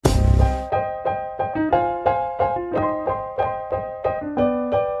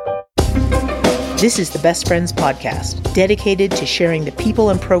This is the Best Friends Podcast, dedicated to sharing the people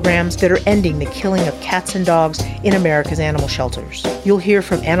and programs that are ending the killing of cats and dogs in America's animal shelters. You'll hear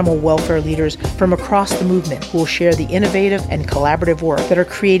from animal welfare leaders from across the movement who will share the innovative and collaborative work that are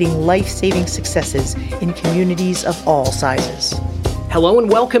creating life-saving successes in communities of all sizes. Hello and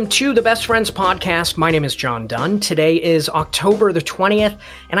welcome to the Best Friends Podcast. My name is John Dunn. Today is October the 20th,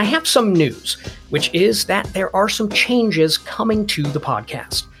 and I have some news, which is that there are some changes coming to the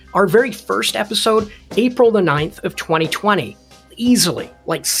podcast. Our very first episode, April the 9th of 2020. Easily,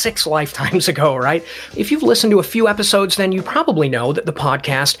 like 6 lifetimes ago, right? If you've listened to a few episodes, then you probably know that the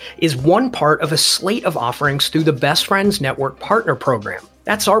podcast is one part of a slate of offerings through the Best Friends Network Partner Program.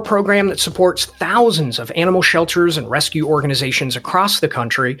 That's our program that supports thousands of animal shelters and rescue organizations across the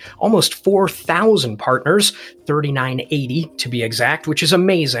country, almost 4,000 partners, 3,980 to be exact, which is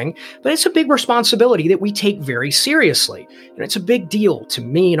amazing, but it's a big responsibility that we take very seriously. And it's a big deal to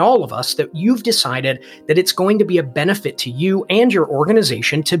me and all of us that you've decided that it's going to be a benefit to you and your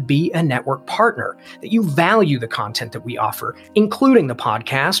organization to be a network partner, that you value the content that we offer, including the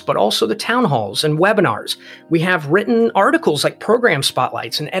podcast, but also the town halls and webinars. We have written articles like program spotlights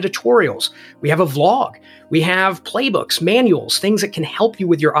and editorials. We have a vlog. We have playbooks, manuals, things that can help you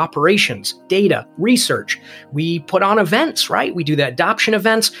with your operations, data, research. We put on events, right? We do the adoption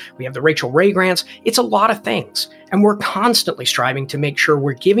events. We have the Rachel Ray grants. It's a lot of things. And we're constantly striving to make sure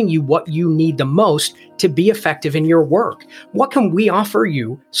we're giving you what you need the most to be effective in your work. What can we offer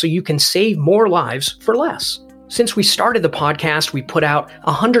you so you can save more lives for less? Since we started the podcast, we put out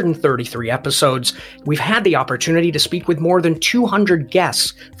 133 episodes. We've had the opportunity to speak with more than 200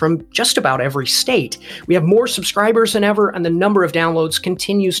 guests from just about every state. We have more subscribers than ever, and the number of downloads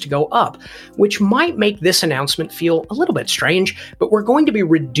continues to go up, which might make this announcement feel a little bit strange, but we're going to be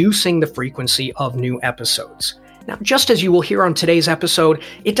reducing the frequency of new episodes. Now, just as you will hear on today's episode,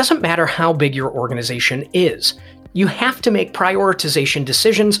 it doesn't matter how big your organization is. You have to make prioritization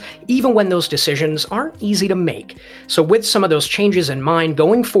decisions, even when those decisions aren't easy to make. So with some of those changes in mind,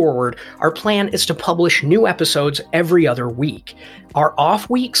 going forward, our plan is to publish new episodes every other week. Our off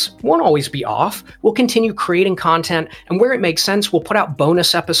weeks won't always be off. We'll continue creating content, and where it makes sense, we'll put out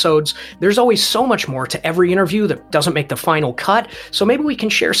bonus episodes. There's always so much more to every interview that doesn't make the final cut, so maybe we can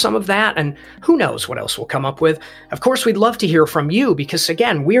share some of that, and who knows what else we'll come up with. Of course, we'd love to hear from you, because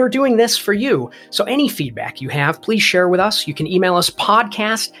again, we are doing this for you. So any feedback you have, please share with us. You can email us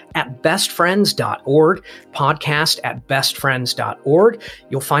podcast@bestfriends.org, podcast@bestfriends.org.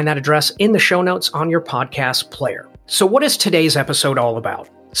 You'll find that address in the show notes on your podcast player. So what is today's episode all about?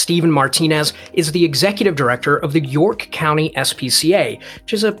 Stephen Martinez is the executive director of the York County SPCA,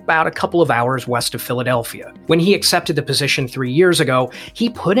 which is about a couple of hours west of Philadelphia. When he accepted the position 3 years ago, he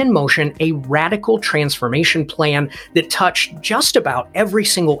put in motion a radical transformation plan that touched just about every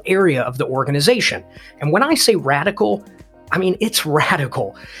single area of the organization. And when I say radical, I mean, it's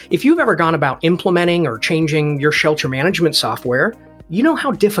radical. If you've ever gone about implementing or changing your shelter management software, you know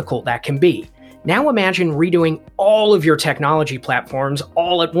how difficult that can be. Now imagine redoing all of your technology platforms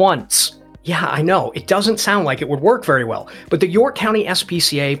all at once. Yeah, I know, it doesn't sound like it would work very well, but the York County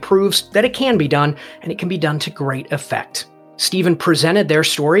SPCA proves that it can be done, and it can be done to great effect. Stephen presented their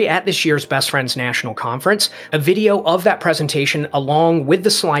story at this year's Best Friends National Conference. A video of that presentation along with the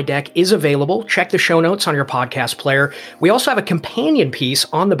slide deck is available. Check the show notes on your podcast player. We also have a companion piece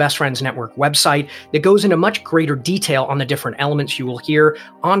on the Best Friends Network website that goes into much greater detail on the different elements you will hear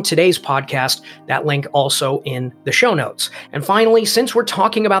on today's podcast. That link also in the show notes. And finally, since we're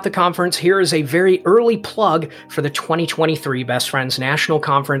talking about the conference, here is a very early plug for the 2023 Best Friends National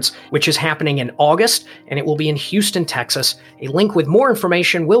Conference, which is happening in August, and it will be in Houston, Texas. A link with more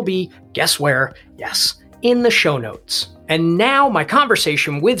information will be, guess where? Yes, in the show notes. And now my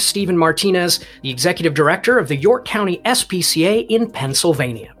conversation with Stephen Martinez, the executive director of the York County SPCA in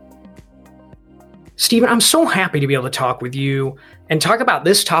Pennsylvania. Stephen, I'm so happy to be able to talk with you and talk about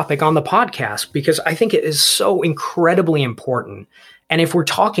this topic on the podcast because I think it is so incredibly important. And if we're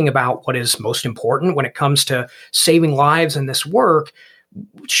talking about what is most important when it comes to saving lives in this work,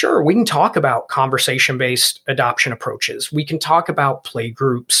 sure, we can talk about conversation-based adoption approaches. We can talk about play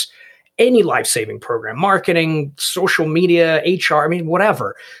groups, any life-saving program, marketing, social media, HR,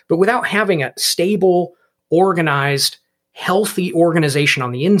 whatever. But without having a stable, organized, healthy organization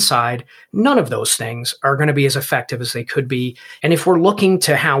on the inside, none of those things are going to be as effective as they could be. And if we're looking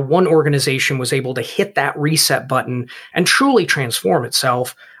to how one organization was able to hit that reset button and truly transform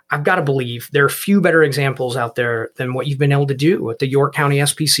itself, I've got to believe there are few better examples out there than what you've been able to do at the York County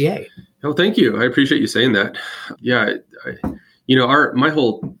SPCA. Oh, thank you. I appreciate you saying that. Yeah,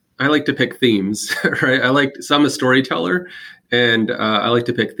 I like to pick themes, right? So I'm a storyteller, And I like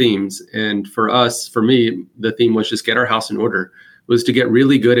to pick themes. And for me, the theme was just get our house in order, was to get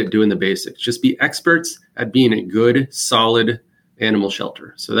really good at doing the basics, just be experts at being a good, solid animal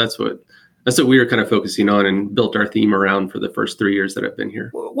shelter. So that's what we were kind of focusing on and built our theme around for the first 3 years that I've been here.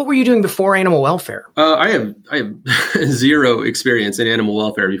 What were you doing before animal welfare? I have zero experience in animal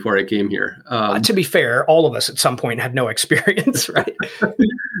welfare before I came here. To be fair, all of us at some point had no experience, right?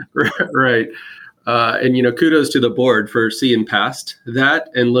 Right. And, kudos to the board for seeing past that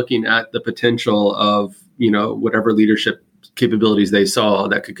and looking at the potential of, whatever leadership capabilities they saw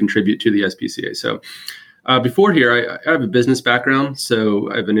that could contribute to the SPCA. So before here, I have a business background.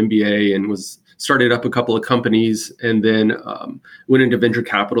 So I have an MBA and started up a couple of companies and then went into venture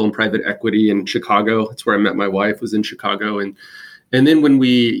capital and private equity in Chicago. That's where I met my wife, was in Chicago. And then when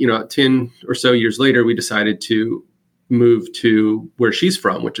we, 10 or so years later, we decided to move to where she's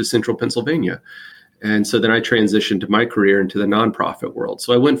from, which is central Pennsylvania. And so then I transitioned my career into the nonprofit world.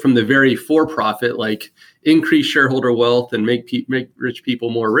 So I went from the very for-profit, like increase shareholder wealth and make rich people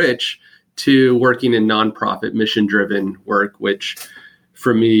more rich, to working in nonprofit mission-driven work, which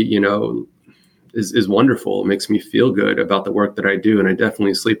for me, is wonderful. It makes me feel good about the work that I do. And I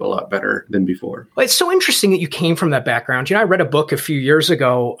definitely sleep a lot better than before. Well, it's so interesting that you came from that background. I read a book a few years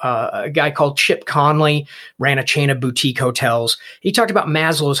ago, a guy called Chip Conley ran a chain of boutique hotels. He talked about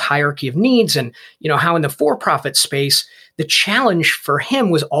Maslow's hierarchy of needs and, how in the for-profit space, the challenge for him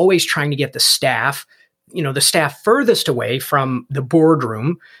was always trying to get the staff furthest away from the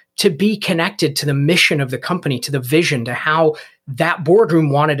boardroom to be connected to the mission of the company, to the vision, to how that boardroom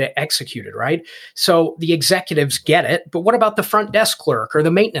wanted to execute it, right? So the executives get it, but what about the front desk clerk or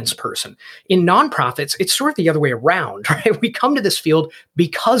the maintenance person? In nonprofits, it's sort of the other way around, right? We come to this field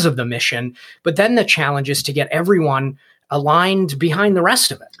because of the mission, but then the challenge is to get everyone aligned behind the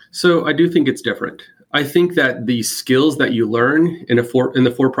rest of it. So I do think it's different. I think that the skills that you learn in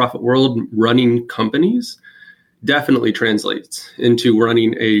the for-profit world running companies definitely translates into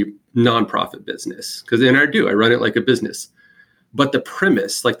running a nonprofit business. Because I run it like a business. But the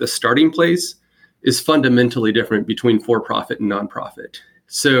premise, like the starting place, is fundamentally different between for-profit and nonprofit.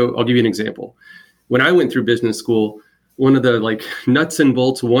 So I'll give you an example. When I went through business school, one of the nuts and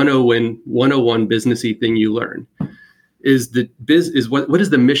bolts 101 businessy thing you learn is what is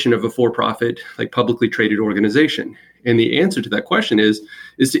the mission of a for-profit, publicly traded organization? And the answer to that question is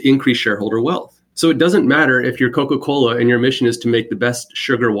to increase shareholder wealth. So it doesn't matter if you're Coca-Cola and your mission is to make the best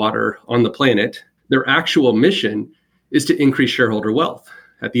sugar water on the planet. Their actual mission is to increase shareholder wealth.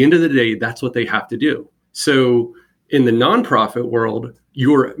 At the end of the day, that's what they have to do. So in the nonprofit world,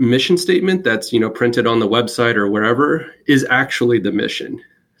 your mission statement that's printed on the website or wherever is actually the mission.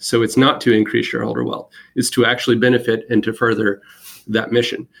 So it's not to increase shareholder wealth. It's to actually benefit and to further that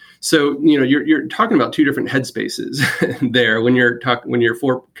mission. So you're talking about two different headspaces there when you're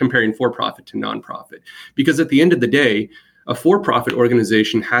comparing for-profit to nonprofit, because at the end of the day, a for-profit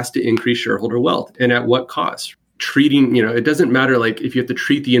organization has to increase shareholder wealth, and at what cost? Treating it doesn't matter if you have to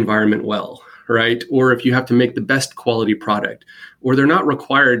treat the environment well, right? Or if you have to make the best quality product, or they're not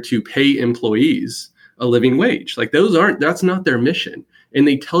required to pay employees a living wage. That's not their mission. And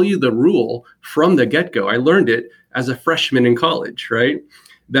they tell you the rule from the get-go. I learned it as a freshman in college, right?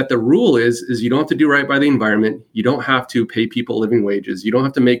 That the rule is you don't have to do right by the environment. You don't have to pay people living wages. You don't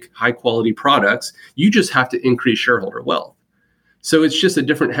have to make high quality products. You just have to increase shareholder wealth. So it's just a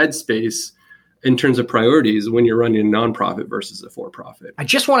different headspace in terms of priorities when you're running a nonprofit versus a for-profit. I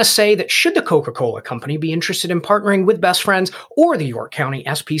just want to say that should the Coca-Cola Company be interested in partnering with Best Friends or the York County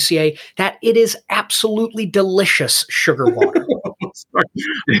SPCA, that it is absolutely delicious sugar water.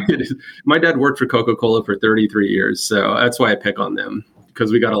 My dad worked for Coca-Cola for 33 years, so that's why I pick on them,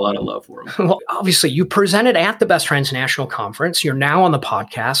 because we got a lot of love for them. Well, obviously, you presented at the Best Friends National Conference. You're now on the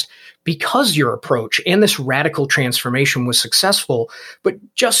podcast because your approach and this radical transformation was successful. But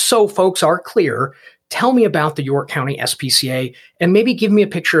just so folks are clear, tell me about the York County SPCA and maybe give me a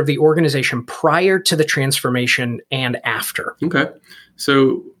picture of the organization prior to the transformation and after. Okay.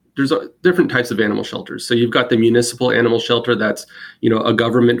 So there's different types of animal shelters. So you've got the municipal animal shelter that's, a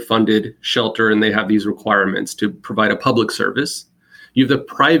government-funded shelter, and they have these requirements to provide a public service. You have the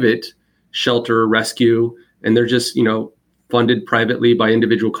private shelter rescue, and they're just, funded privately by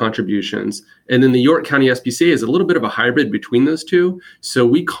individual contributions. And then the York County SPCA is a little bit of a hybrid between those two. So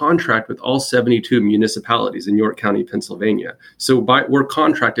we contract with all 72 municipalities in York County, Pennsylvania. So we're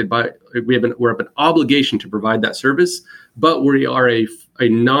contracted by, we have an obligation to provide that service, but we are a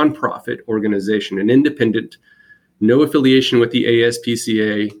nonprofit organization, an independent, no affiliation with the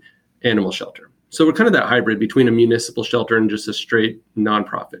ASPCA animal shelter. So we're kind of that hybrid between a municipal shelter and just a straight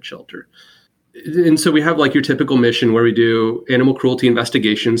nonprofit shelter. And so we have like your typical mission where we do animal cruelty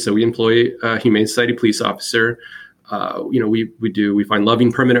investigations. So we employ a Humane Society police officer. We find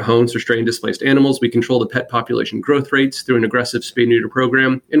loving permanent homes for stray and displaced animals. We control the pet population growth rates through an aggressive spay-neuter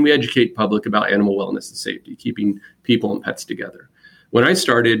program, and we educate public about animal wellness and safety, keeping people and pets together. When I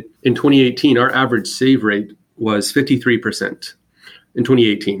started in 2018, our average save rate was 53%. In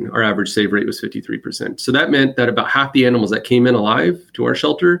 2018, our average save rate was 53%. So that meant that about half the animals that came in alive to our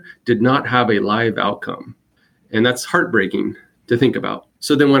shelter did not have a live outcome. And that's heartbreaking to think about.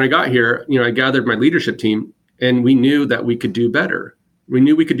 So then when I got here, I gathered my leadership team, and we knew that we could do better. We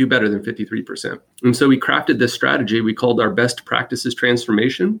knew we could do better than 53%. And so we crafted this strategy we called our best practices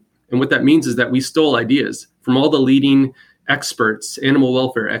transformation. And what that means is that we stole ideas from all the leading experts, animal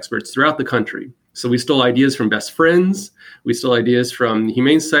welfare experts throughout the country. So we stole ideas from best friends. We stole ideas from the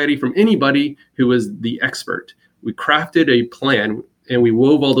Humane Society, from anybody who was the expert. We crafted a plan and we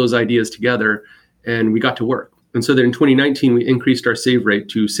wove all those ideas together and we got to work. And so then in 2019, we increased our save rate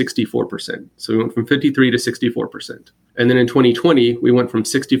to 64%. So we went from 53 to 64%. And then in 2020, we went from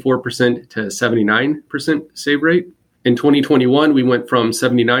 64% to 79% save rate. In 2021, we went from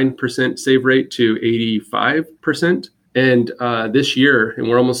 79% save rate to 85%. And this year, and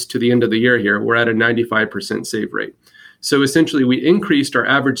we're almost to the end of the year here, we're at a 95% save rate. So essentially, we increased our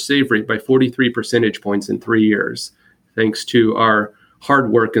average save rate by 43 percentage points in 3 years, thanks to our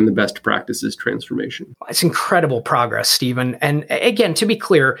hard work and the best practices transformation. It's incredible progress, Stephen. And again, to be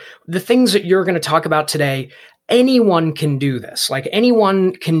clear, the things that you're going to talk about today, anyone can do this. Like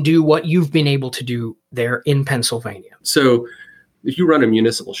anyone can do what you've been able to do there in Pennsylvania. So if you run a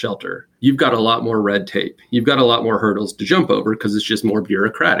municipal shelter, you've got a lot more red tape. You've got a lot more hurdles to jump over because it's just more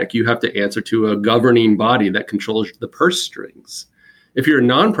bureaucratic. You have to answer to a governing body that controls the purse strings. If you're a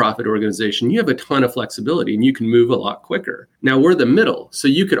nonprofit organization, you have a ton of flexibility and you can move a lot quicker. Now we're the middle. So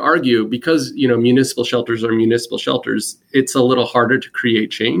you could argue because, municipal shelters are municipal shelters, it's a little harder to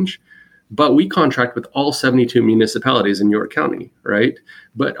create change. But we contract with all 72 municipalities in York County, right?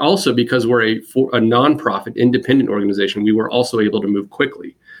 But also because we're a nonprofit independent organization, we were also able to move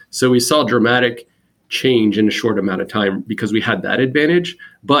quickly. So we saw dramatic change in a short amount of time because we had that advantage,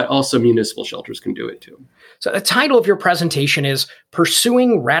 but also municipal shelters can do it too. So the title of your presentation is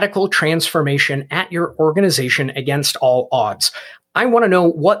Pursuing Radical Transformation at Your Organization Against All Odds. I want to know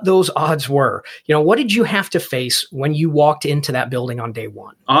what those odds were. What did you have to face when you walked into that building on day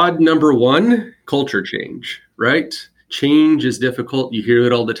one? Odd number one, culture change, right? Change is difficult. You hear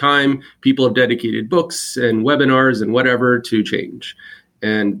it all the time. People have dedicated books and webinars and whatever to change.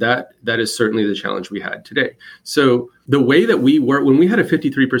 And that is certainly the challenge we had today. So the way that we were, when we had a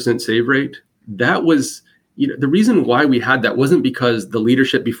 53% save rate, that was, the reason why we had that wasn't because the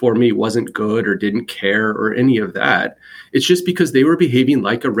leadership before me wasn't good or didn't care or any of that. It's just because they were behaving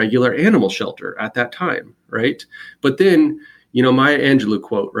like a regular animal shelter at that time, right? But then, Maya Angelou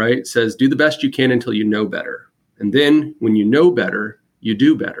quote, right, says, do the best you can until you know better. And then when you know better, you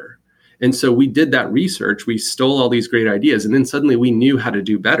do better. And so we did that research. We stole all these great ideas. And then suddenly we knew how to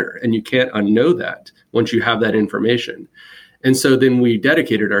do better. And you can't unknow that once you have that information. And so then we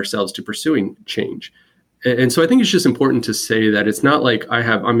dedicated ourselves to pursuing change. And so I think it's just important to say that it's not like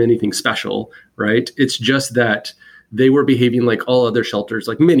I'm anything special, right? It's just that they were behaving like all other shelters,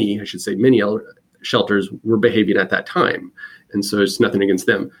 like many other shelters were behaving at that time. And so it's nothing against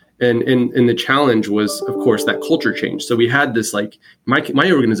them. And the challenge was, of course, that culture change. So we had this, like,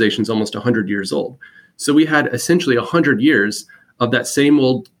 my organization's almost 100 years old. So we had essentially 100 years of that same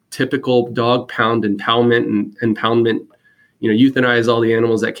old typical dog pound impoundment and impoundment, euthanize all the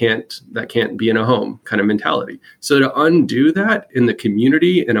animals that can't be in a home kind of mentality. So to undo that in the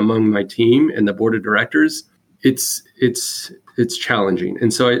community and among my team and the board of directors, it's challenging.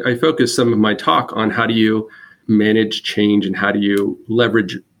 And so I focus some of my talk on how do you manage change and how do you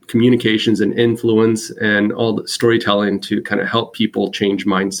leverage communications and influence and all the storytelling to kind of help people change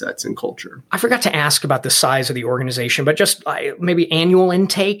mindsets and culture. I forgot to ask about the size of the organization, but just maybe annual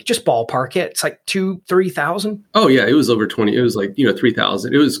intake, just ballpark it. It's like 2,000-3,000. Oh yeah, it was over 20. It was like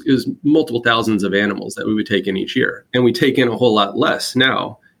 3,000. It was multiple thousands of animals that we would take in each year, and we take in a whole lot less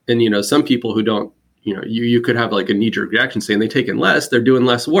now. And some people who don't, you could have like a knee-jerk reaction saying they take in less, they're doing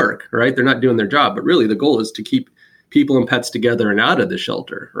less work, right? They're not doing their job, but really the goal is to keep people and pets together and out of the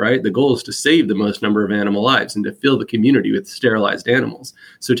shelter, right? The goal is to save the most number of animal lives and to fill the community with sterilized animals.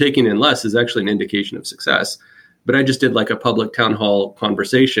 So taking in less is actually an indication of success. But I just did like a public town hall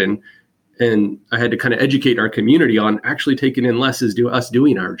conversation, and I had to kind of educate our community on actually taking in less is us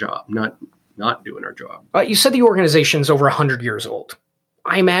doing our job, not doing our job. You said the organization's over 100 years old.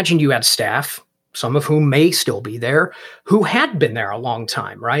 I imagine you had staff. some of whom may still be there, who had been there a long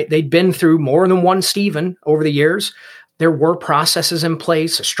time, right? They'd been through more than one Stephen over the years. There were processes in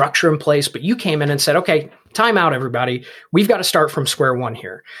place, a structure in place, but you came in and said, okay, time out, everybody. We've got to start from square one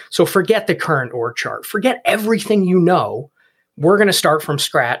here. So forget the current org chart. Forget everything you know. We're going to start from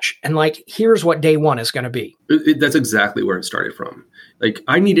scratch. And here's what day one is going to be. That's exactly where it started from.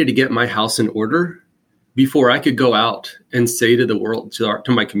 I needed to get my house in order before I could go out and say to the world, to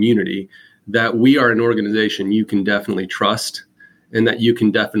my community, that we are an organization you can definitely trust and that you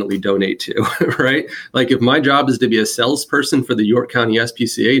can definitely donate to, right? If my job is to be a salesperson for the York County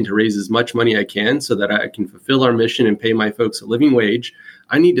SPCA and to raise as much money I can so that I can fulfill our mission and pay my folks a living wage,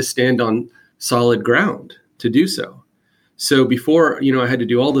 I need to stand on solid ground to do so. So before, I had to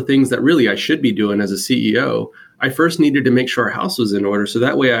do all the things that really I should be doing as a CEO, I first needed to make sure our house was in order. So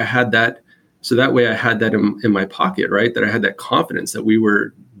that way I had that in my pocket, right? That I had that confidence that we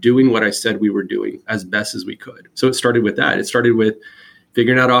were doing what I said we were doing as best as we could. So it started with that. It started with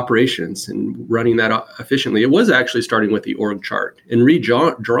figuring out operations and running that efficiently. It was actually starting with the org chart and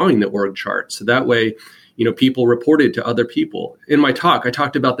redrawing the org chart. So that way, people reported to other people. In my talk, I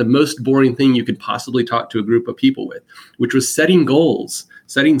talked about the most boring thing you could possibly talk to a group of people with, which was setting goals,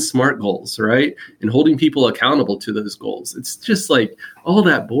 setting SMART goals, right? And holding people accountable to those goals. It's just all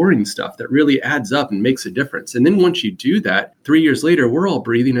that boring stuff that really adds up and makes a difference. And then once you do that, 3 years later, we're all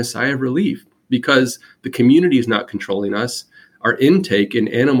breathing a sigh of relief because the community is not controlling us. Our intake and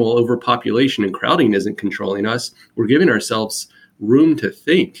animal overpopulation and crowding isn't controlling us. We're giving ourselves room to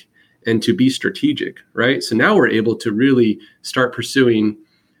think and to be strategic, right? So now we're able to really start pursuing,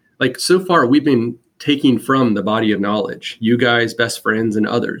 so far we've been taking from the body of knowledge, you guys, best friends, and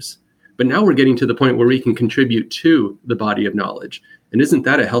others. But now we're getting to the point where we can contribute to the body of knowledge. And isn't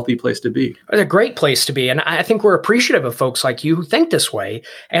that a healthy place to be? It's a great place to be. And I think we're appreciative of folks like you who think this way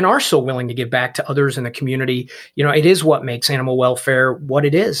and are so willing to give back to others in the community. It is what makes animal welfare what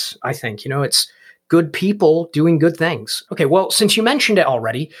it is, I think. It's good people doing good things. Okay, well, since you mentioned it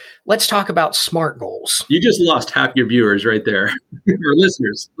already, let's talk about SMART goals. You just lost half your viewers right there, or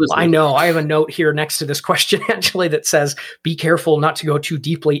listeners. I know. I have a note here next to this question, actually, that says, be careful not to go too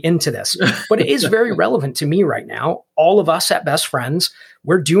deeply into this. But it is very relevant to me right now. All of us at Best Friends,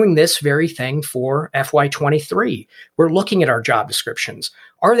 we're doing this very thing for FY23. We're looking at our job descriptions.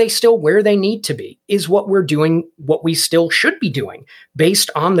 Are they still where they need to be? Is what we're doing what we still should be doing based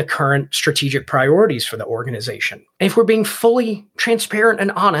on the current strategic priorities for the organization? And if we're being fully transparent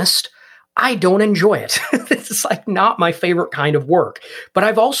and honest, I don't enjoy it. It's not my favorite kind of work. But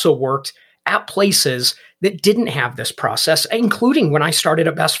I've also worked at places that didn't have this process, including when I started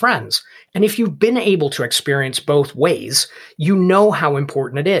at Best Friends. And if you've been able to experience both ways, you know how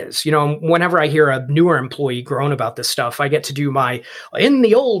important it is. Whenever I hear a newer employee groan about this stuff, I get to do my in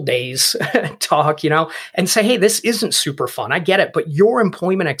the old days talk, and say, hey, this isn't super fun. I get it. But your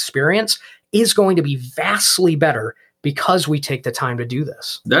employment experience is going to be vastly better because we take the time to do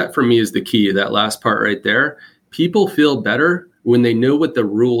this. That for me is the key, that last part right there. People feel better when they know what the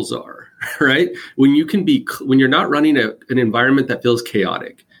rules are, right? When you're not running an environment that feels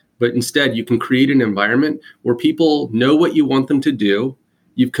chaotic, but instead you can create an environment where people know what you want them to do.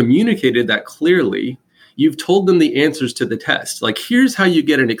 You've communicated that clearly. You've told them the answers to the test. Here's how you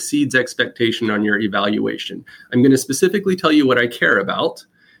get an exceeds expectation on your evaluation. I'm going to specifically tell you what I care about.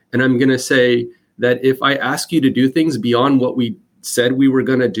 And I'm going to say that if I ask you to do things beyond what we said we were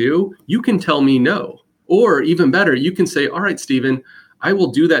going to do, you can tell me no. Or even better, you can say, all right, Stephen, I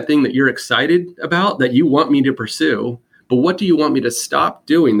will do that thing that you're excited about, that you want me to pursue. But what do you want me to stop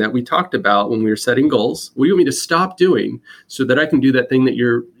doing that we talked about when we were setting goals? What do you want me to stop doing so that I can do that thing that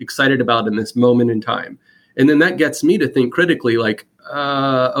you're excited about in this moment in time? And then that gets me to think critically,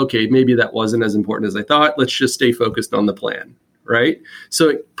 okay, maybe that wasn't as important as I thought. Let's just stay focused on the plan, right? So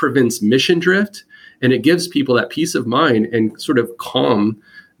it prevents mission drift and it gives people that peace of mind and sort of calm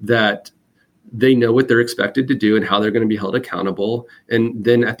that they know what they're expected to do and how they're going to be held accountable. And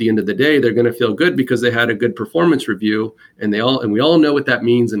then at the end of the day, they're going to feel good because they had a good performance review and we all know what that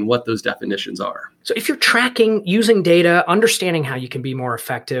means and what those definitions are. So if you're tracking, using data, understanding how you can be more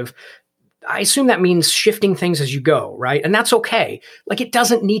effective, I assume that means shifting things as you go, right? And that's okay. It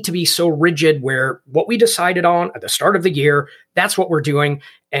doesn't need to be so rigid where what we decided on at the start of the year, that's what we're doing.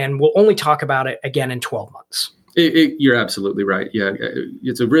 And we'll only talk about it again in 12 months. You're absolutely right. Yeah,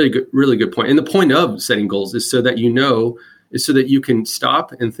 it's a really good point. And the point of setting goals is so that you can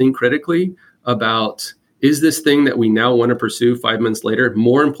stop and think critically about, is this thing that we now want to pursue 5 months later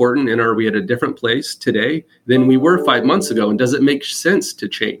more important, and are we at a different place today than we were 5 months ago? And does it make sense to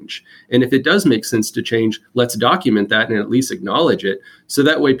change? And if it does make sense to change, let's document that and at least acknowledge it. So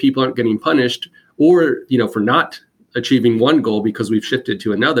that way people aren't getting punished or, for not achieving one goal because we've shifted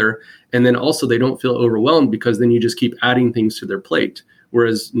to another. And then also they don't feel overwhelmed because then you just keep adding things to their plate.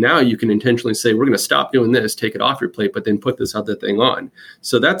 Whereas now you can intentionally say, we're going to stop doing this, take it off your plate, but then put this other thing on.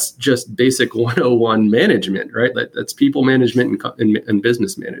 So that's just basic 101 management, right? That's people management and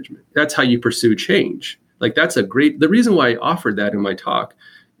business management. That's how you pursue change. Like the reason why I offered that in my talk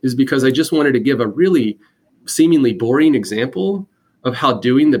is because I just wanted to give a really seemingly boring example of how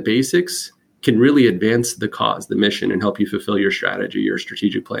doing the basics can really advance the cause, the mission, and help you fulfill your strategy, your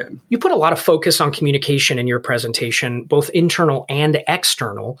strategic plan. You put a lot of focus on communication in your presentation, both internal and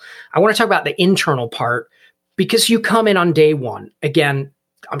external. I want to talk about the internal part because you come in on day one. Again,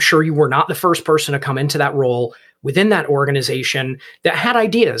 I'm sure you were not the first person to come into that role within that organization that had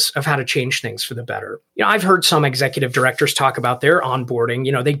ideas of how to change things for the better. I've heard some executive directors talk about their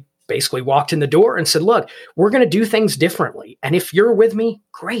onboarding. They basically walked in the door and said, look, we're going to do things differently. And if you're with me,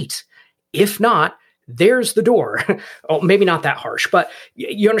 great. If not, there's the door. Oh, maybe not that harsh, but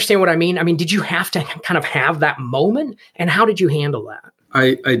you understand what I mean? I mean, did you have to kind of have that moment? And how did you handle that?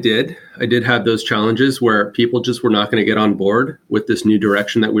 I did. I did have those challenges where people just were not going to get on board with this new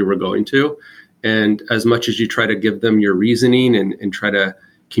direction that we were going to. And as much as you try to give them your reasoning and try to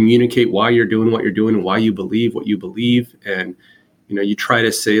communicate why you're doing what you're doing and why you believe what you believe. And, you try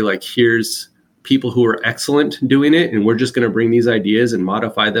to say like, here's people who are excellent doing it, and we're just going to bring these ideas and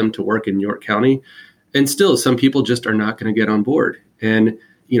modify them to work in York County. And still, some people just are not going to get on board. And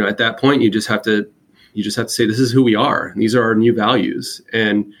at that point, you just have to say, this is who we are. These are our new values,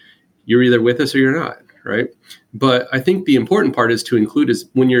 and you're either with us or you're not, right? But I think the important part is to include is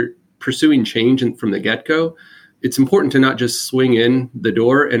when you're pursuing change and from the get-go, it's important to not just swing in the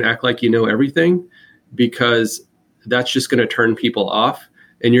door and act like you know everything, because that's just going to turn people off.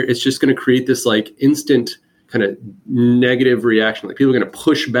 And it's just going to create this like instant kind of negative reaction. Like people are going to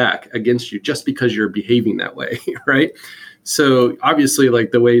push back against you just because you're behaving that way, right? So obviously,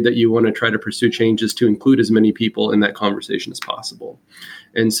 like the way that you want to try to pursue change is to include as many people in that conversation as possible.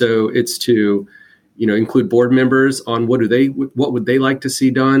 And so it's to, include board members on what would they like to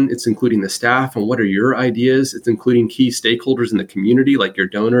see done. It's including the staff on what are your ideas. It's including key stakeholders in the community, like your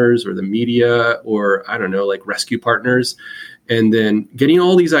donors or the media, or I don't know, like rescue partners. And then getting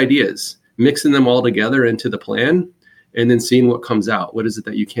all these ideas, mixing them all together into the plan, and then seeing what comes out. What is it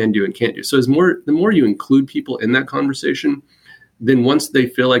that you can do and can't do? So the more you include people in that conversation, then once they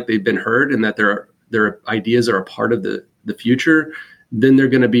feel like they've been heard and that their ideas are a part of the future, then they're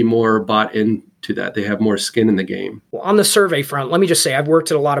going to be more bought into that. They have more skin in the game. Well, on the survey front, let me just say I've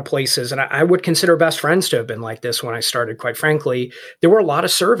worked at a lot of places, and I would consider Best Friends to have been like this when I started, quite frankly. There were a lot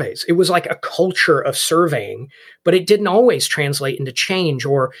of surveys. It was like a culture of surveying, but it didn't always translate into change,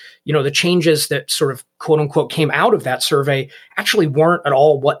 or, the changes that sort of quote unquote came out of that survey actually weren't at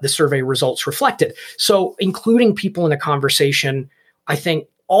all what the survey results reflected. So including people in the conversation, I think,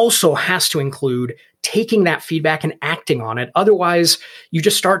 also has to include taking that feedback and acting on it. Otherwise, you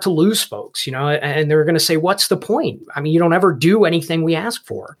just start to lose folks, and they're going to say, what's the point? I mean, you don't ever do anything we ask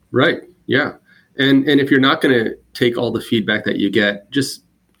for. Right. Yeah. And if you're not going to take all the feedback that you get, just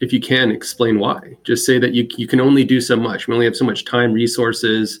if you can, explain why. Just say that you can only do so much. We only have so much time,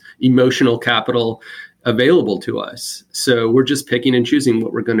 resources, emotional capital available to us. So we're just picking and choosing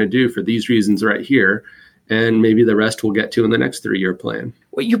what we're going to do for these reasons right here. And maybe the rest we'll get to in the next 3-year plan.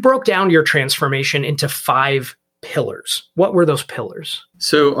 Well, you broke down your transformation into 5 pillars. What were those pillars?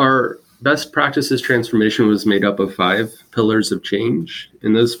 So our best practices transformation was made up of 5 pillars of change.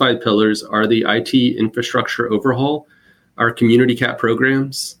 And those 5 pillars are the IT infrastructure overhaul, our community CAP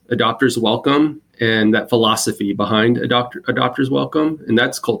programs, adopters welcome, and that philosophy behind adopters welcome. And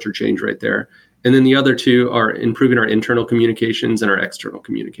that's culture change right there. And then the other 2 are improving our internal communications and our external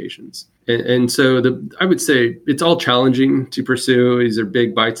communications. And so I would say it's all challenging to pursue. These are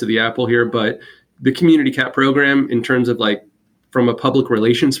big bites of the apple here, but the community CAP program, in terms of like from a public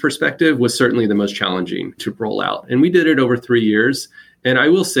relations perspective, was certainly the most challenging to roll out. And we did it over 3 years. And I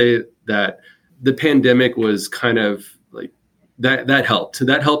will say that the pandemic was kind of like that helped.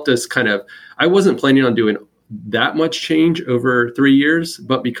 That helped us kind of, I wasn't planning on doing that much change over 3 years,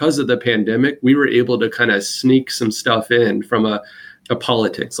 but because of the pandemic, we were able to kind of sneak some stuff in from a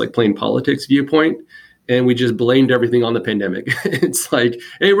politics, like plain politics viewpoint. And we just blamed everything on the pandemic. It's like,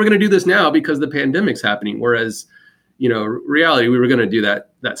 hey, we're going to do this now because the pandemic's happening. Whereas, reality, we were going to do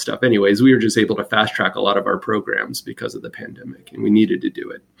that stuff anyways. We were just able to fast track a lot of our programs because of the pandemic, and we needed to do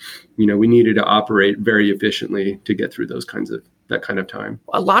it. We needed to operate very efficiently to get through that kind of time.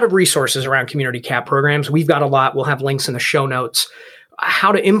 A lot of resources around community CAP programs. We've got a lot. We'll have links in the show notes.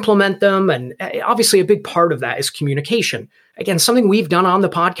 how to implement them. And obviously a big part of that is communication. Again, something we've done on the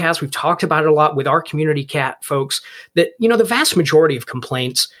podcast, we've talked about it a lot with our community cat folks, that, the vast majority of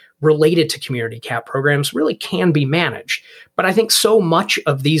complaints related to community cat programs really can be managed. But I think so much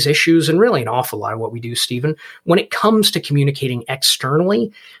of these issues, and really an awful lot of what we do, Stephen, when it comes to communicating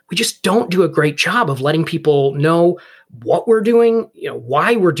externally, we just don't do a great job of letting people know what we're doing,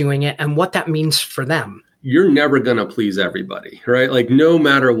 why we're doing it, and what that means for them. You're never going to please everybody, right? Like no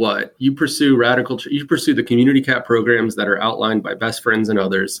matter what, you pursue the community cat programs that are outlined by best friends and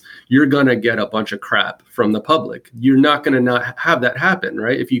others, you're going to get a bunch of crap from the public. You're not going to not have that happen,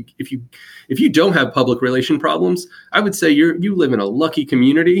 right? If you don't have public relation problems, I would say you live in a lucky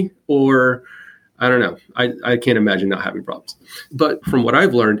community, or I don't know. I can't imagine not having problems. But from what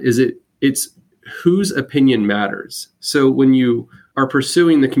I've learned is it's whose opinion matters. So when you are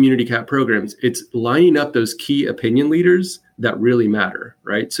pursuing the community cat programs, it's lining up those key opinion leaders that really matter,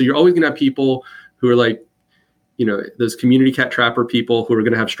 right? So you're always going to have people who are like, those community cat trapper people who are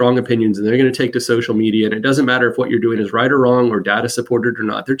going to have strong opinions, and they're going to take to social media. And it doesn't matter if what you're doing is right or wrong or data supported or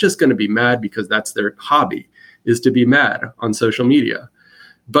not. They're just going to be mad because that's their hobby, is to be mad on social media.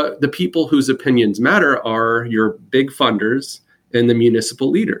 But the people whose opinions matter are your big funders and the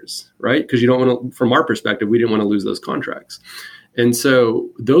municipal leaders, right? Because you don't want to, from our perspective, we didn't want to lose those contracts. And so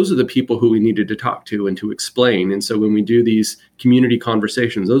those are the people who we needed to talk to and to explain. And so when we do these community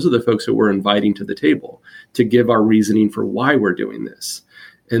conversations, those are the folks that we're inviting to the table to give our reasoning for why we're doing this.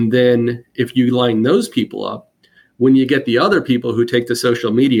 And then if you line those people up, when you get the other people who take to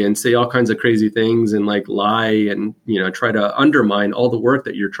social media and say all kinds of crazy things and like lie and, try to undermine all the work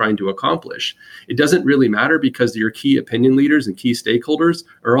that you're trying to accomplish, it doesn't really matter because your key opinion leaders and key stakeholders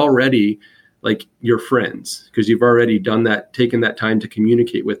are already like your friends, because you've already done that, taken that time to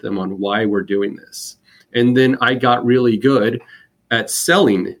communicate with them on why we're doing this. And then I got really good at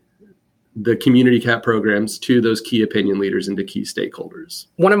selling the community cat programs to those key opinion leaders and to key stakeholders.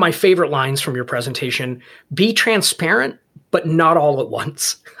 One of my favorite lines from your presentation, be transparent, but not all at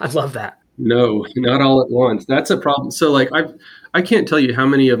once. I love that. No, not all at once. That's a problem. So like I can't tell you how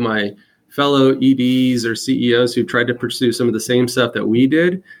many of my fellow EDs or CEOs who tried to pursue some of the same stuff that we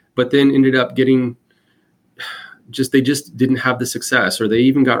did, but then ended up getting they just didn't have the success, or they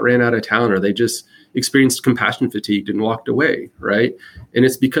even got ran out of town, or they just experienced compassion fatigue and walked away, right? And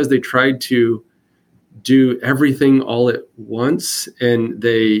it's because they tried to do everything all at once, and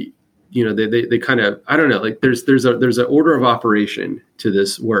they kind of, I don't know, like there's an order of operation to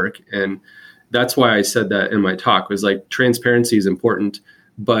this work. And that's why I said that in my talk, was like transparency is important,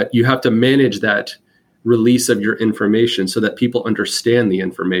 but you have to manage that release of your information so that people understand the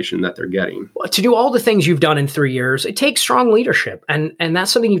information that they're getting. Well, to do all the things you've done in 3 years, it takes strong leadership. And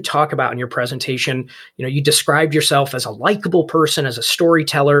that's something you talk about in your presentation. You described yourself as a likable person, as a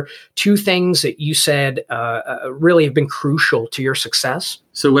storyteller, two things that you said really have been crucial to your success.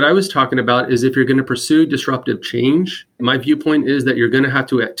 So what I was talking about is if you're going to pursue disruptive change, my viewpoint is that you're going to have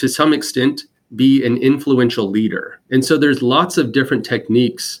to some extent, be an influential leader. And so there's lots of different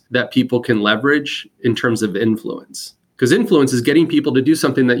techniques that people can leverage in terms of influence. Because influence is getting people to do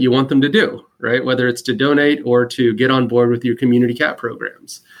something that you want them to do, right? Whether it's to donate or to get on board with your community cat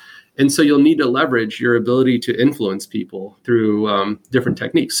programs. And so you'll need to leverage your ability to influence people through different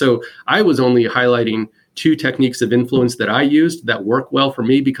techniques. So I was only highlighting 2 techniques of influence that I used that work well for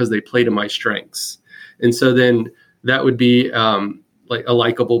me because they play to my strengths. And so then that would be like a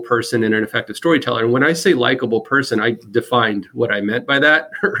likable person and an effective storyteller. And when I say likable person, I defined what I meant by that,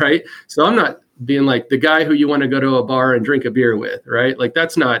 right? So I'm not being like the guy who you want to go to a bar and drink a beer with, right? Like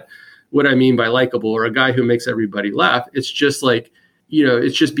that's not what I mean by likable, or a guy who makes everybody laugh. It's just like,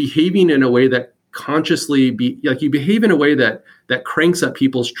 it's just behaving in a way that you behave in a way that cranks up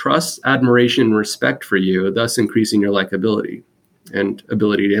people's trust, admiration, and respect for you, thus increasing your likability and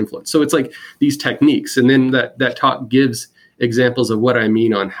ability to influence. So it's like these techniques. And then that talk gives examples of what I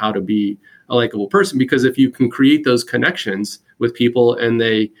mean on how to be a likable person, because if you can create those connections with people and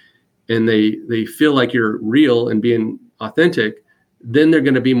they feel like you're real and being authentic, then they're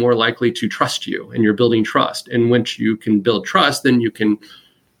going to be more likely to trust you, and you're building trust. And once you can build trust, then you can,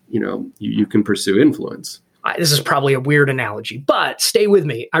 you can pursue influence. This is probably a weird analogy, but stay with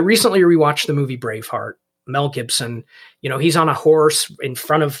me. I recently rewatched the movie Braveheart. Mel Gibson, he's on a horse in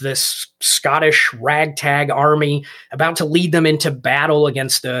front of this Scottish ragtag army about to lead them into battle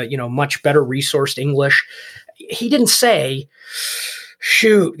against the, much better resourced English. He didn't say,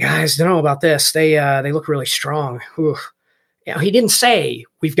 shoot, guys, don't know about this. They look really strong. He didn't say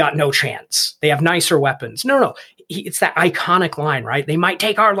we've got no chance. They have nicer weapons. No. it's that iconic line, right? They might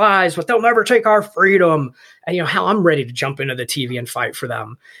take our lives, but they'll never take our freedom. And, hell, I'm ready to jump into the TV and fight for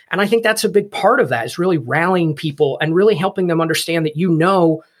them. And I think that's a big part of that, is really rallying people and really helping them understand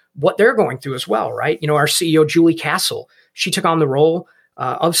that what they're going through as well, right? Our CEO, Julie Castle, she took on the role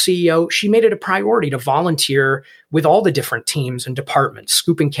of CEO. She made it a priority to volunteer with all the different teams and departments,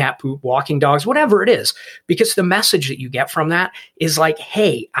 scooping cat poop, walking dogs, whatever it is, because the message that you get from that is like,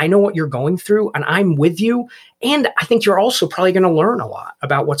 hey, I know what you're going through and I'm with you. And I think you're also probably going to learn a lot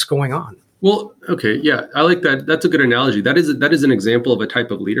about what's going on. Well, okay. Yeah, I like that. That's a good analogy. That is an example of a type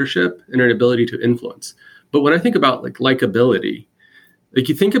of leadership and an ability to influence. But when I think about likability,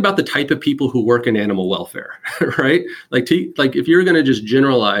 you think about the type of people who work in animal welfare, right? If you're going to just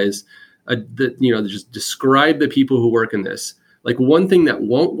generalize, just describe the people who work in this. One thing that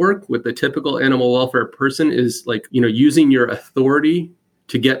won't work with the typical animal welfare person is using your authority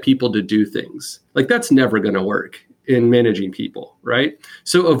to get people to do things. That's never going to work in managing people, right?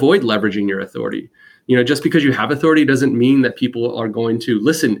 So avoid leveraging your authority. Just because you have authority doesn't mean that people are going to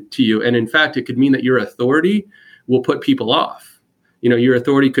listen to you. And in fact, it could mean that your authority will put people off. Your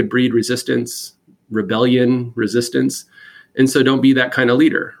authority could breed resistance, rebellion, resistance. And so don't be that kind of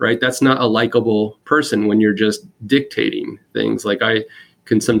leader, right? That's not a likable person when you're just dictating things. I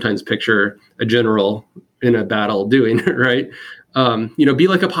can sometimes picture a general in a battle doing, right? Be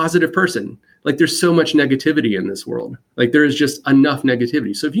like a positive person. There's so much negativity in this world. There is just enough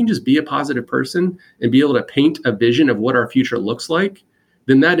negativity. So if you can just be a positive person and be able to paint a vision of what our future looks like,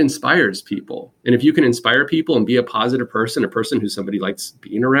 then that inspires people. And if you can inspire people and be a positive person, a person who somebody likes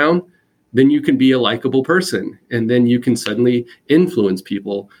being around, then you can be a likable person. And then you can suddenly influence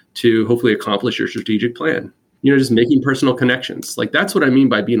people to hopefully accomplish your strategic plan. Just making personal connections. That's what I mean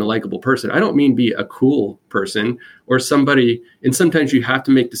by being a likable person. I don't mean be a cool person or somebody. And sometimes you have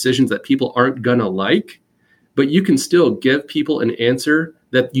to make decisions that people aren't going to like, but you can still give people an answer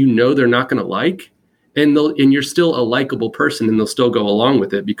that they're not going to like. And you're still a likable person, and they'll still go along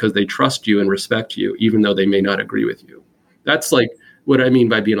with it because they trust you and respect you, even though they may not agree with you. That's what I mean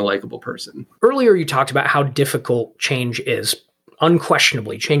by being a likable person. Earlier, you talked about how difficult change is.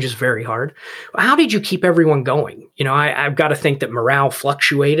 Unquestionably, change is very hard. How did you keep everyone going? I've got to think that morale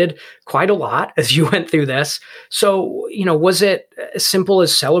fluctuated quite a lot as you went through this. So, was it as simple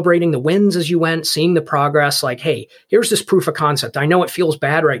as celebrating the wins as you went, seeing the progress? Hey, here's this proof of concept. I know it feels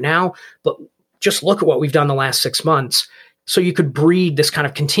bad right now, but just look at what we've done the last 6 months. So you could breed this kind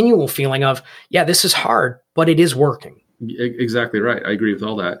of continual feeling of, yeah, this is hard, but it is working. Exactly right. I agree with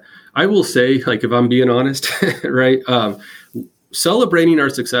all that. I will say, if I'm being honest, right, celebrating our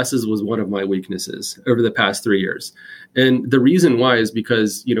successes was one of my weaknesses over the past 3 years. And the reason why is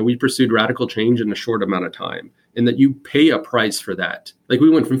because, we pursued radical change in a short amount of time, and that you pay a price for that. We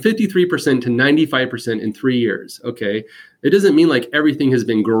went from 53% to 95% in 3 years. Okay. It doesn't mean everything has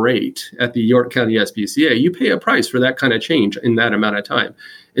been great at the York County SPCA. You pay a price for that kind of change in that amount of time.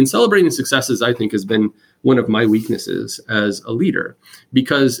 And celebrating successes, I think, has been one of my weaknesses as a leader.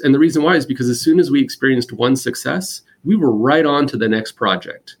 And the reason why is because as soon as we experienced one success, we were right on to the next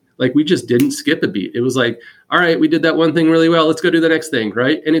project. We just didn't skip a beat. It was all right, we did that one thing really well. Let's go do the next thing,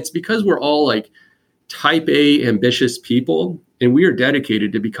 right? And it's because we're all type A ambitious people, and we are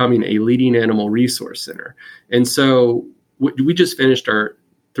dedicated to becoming a leading animal resource center. And so we just finished our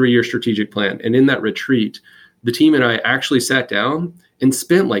 3-year strategic plan. And in that retreat, the team and I actually sat down and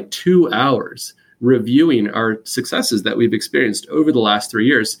spent 2 hours reviewing our successes that we've experienced over the last 3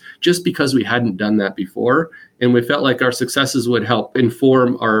 years, just because we hadn't done that before. And we felt like our successes would help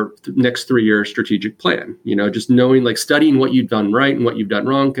inform our next 3-year strategic plan. Just knowing, studying what you've done right and what you've done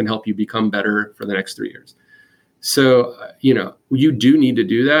wrong can help you become better for the next 3 years. So, you do need to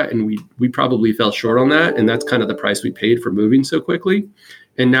do that. And we probably fell short on that. And that's kind of the price we paid for moving so quickly.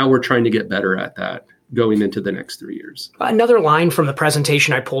 And now we're trying to get better at that going into the next 3 years. Another line from the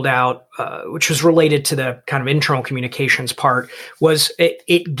presentation I pulled out, which was related to the kind of internal communications part, was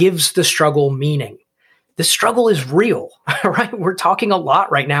it gives the struggle meaning. The struggle is real, right? We're talking a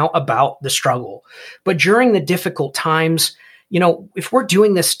lot right now about the struggle. But during the difficult times, if we're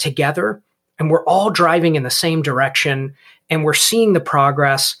doing this together and we're all driving in the same direction and we're seeing the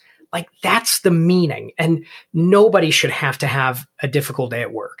progress, that's the meaning. And nobody should have to have a difficult day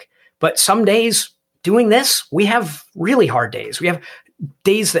at work. But some days doing this, we have really hard days. We have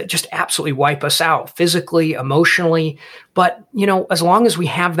days that just absolutely wipe us out physically, emotionally. But, as long as we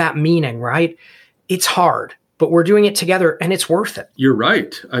have that meaning, right? It's hard, but we're doing it together and it's worth it. You're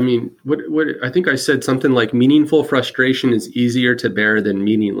right. I mean, what I think I said something like meaningful frustration is easier to bear than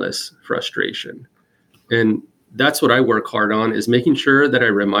meaningless frustration. And that's what I work hard on, is making sure that I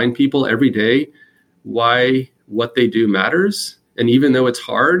remind people every day why what they do matters. And even though it's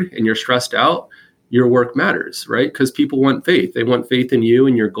hard and you're stressed out, your work matters, right? Because people want faith. They want faith in you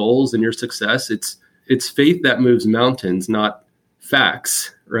and your goals and your success. It's faith that moves mountains, not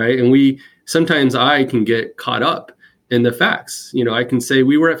facts, right? And sometimes I can get caught up in the facts. I can say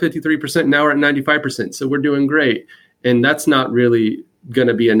we were at 53%, now we're at 95%. So we're doing great. And that's not really going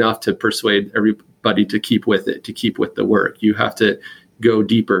to be enough to persuade everybody to keep with it, to keep with the work. You have to go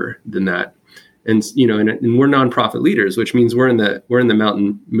deeper than that. And, and we're nonprofit leaders, which means we're in the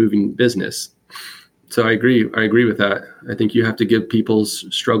mountain moving business. So I agree with that. I think you have to give people's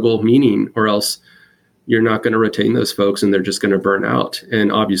struggle meaning, or else you're not going to retain those folks and they're just going to burn out.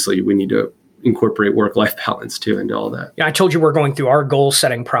 And obviously we need to incorporate work-life balance too into all that. Yeah, I told you we're going through our goal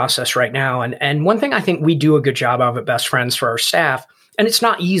setting process right now. And one thing I think we do a good job of at Best Friends for our staff, and it's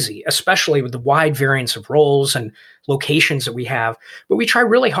not easy, especially with the wide variance of roles and locations that we have, but we try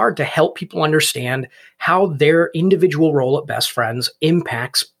really hard to help people understand how their individual role at Best Friends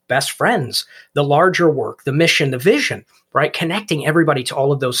impacts Best Friends, the larger work, the mission, the vision, right? Connecting everybody to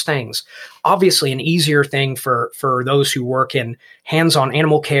all of those things. Obviously, an easier thing for those who work in hands-on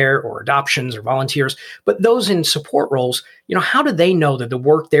animal care or adoptions or volunteers, but those in support roles, how do they know that the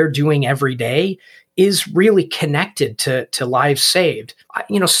work they're doing every day is really connected to lives saved?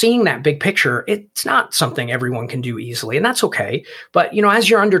 Seeing that big picture, it's not something everyone can do easily, and that's okay. But, as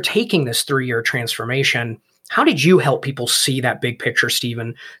you're undertaking this 3-year transformation, how did you help people see that big picture,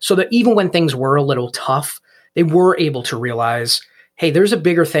 Stephen, so that even when things were a little tough, they were able to realize, hey, there's a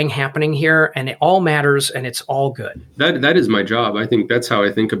bigger thing happening here and it all matters and it's all good? That is my job. I think that's how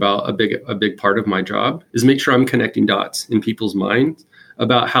I think about a big part of my job, is make sure I'm connecting dots in people's minds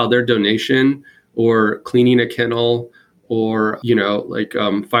about how their donation or cleaning a kennel or,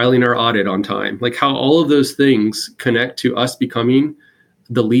 filing our audit on time, like how all of those things connect to us becoming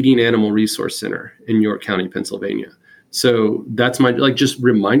the leading animal resource center in York County, Pennsylvania. So that's just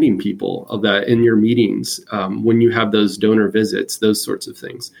reminding people of that in your meetings, when you have those donor visits, those sorts of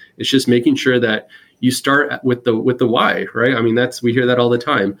things. It's just making sure that you start with the why, right? I mean, we hear that all the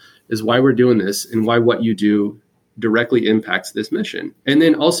time, is why we're doing this and why what you do directly impacts this mission. And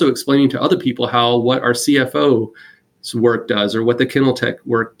then also explaining to other people how what our CFO's work does or what the Kennel Tech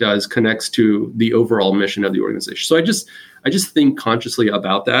work does connects to the overall mission of the organization. So I just think consciously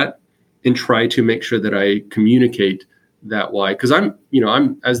about that and try to make sure that I communicate that why, because I'm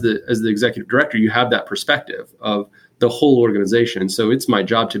as the executive director, you have that perspective of the whole organization. So it's my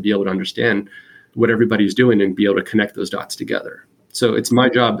job to be able to understand what everybody's doing and be able to connect those dots together. So it's my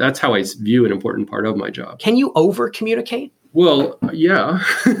job. That's how I view an important part of my job. Can you over communicate? Well, yeah,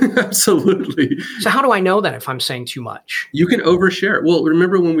 absolutely. So how do I know that if I'm saying too much? You can overshare. Well,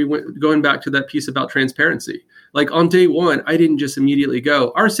 remember when we went going back to that piece about transparency, like on day one, I didn't just immediately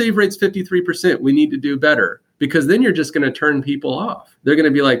go, our save rate's 53%. We need to do better, because then you're just going to turn people off. They're going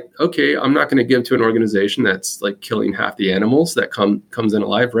to be like, okay, I'm not going to give to an organization that's like killing half the animals that comes in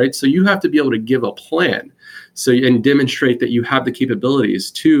alive, right? So you have to be able to give a plan. And demonstrate that you have the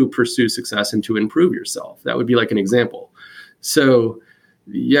capabilities to pursue success and to improve yourself. That would be like an example. So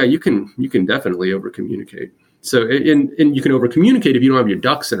yeah, you can definitely over communicate. So and you can over communicate if you don't have your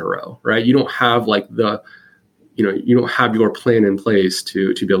ducks in a row, right? You don't have you don't have your plan in place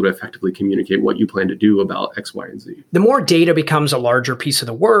to be able to effectively communicate what you plan to do about X, Y, and Z. The more data becomes a larger piece of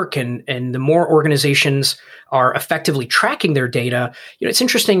the work, and the more organizations are effectively tracking their data, it's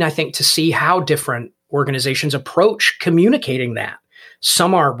interesting, I think, to see how different organizations approach communicating that.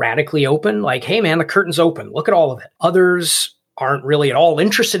 Some are radically open, like, hey man, the curtain's open, look at all of it. Others aren't really at all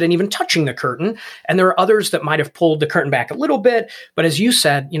interested in even touching the curtain. And there are others that might have pulled the curtain back a little bit. But as you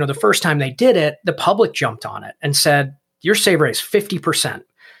said, the first time they did it, the public jumped on it and said, your save rate is 50%.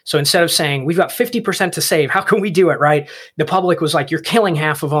 So instead of saying, we've got 50% to save, how can we do it, right? The public was like, you're killing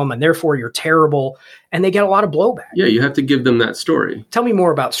half of them and therefore you're terrible. And they get a lot of blowback. Yeah, you have to give them that story. Tell me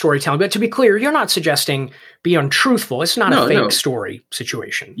more about storytelling. But to be clear, you're not suggesting be untruthful. It's not a fake story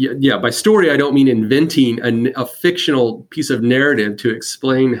situation. Yeah. By story, I don't mean inventing a fictional piece of narrative to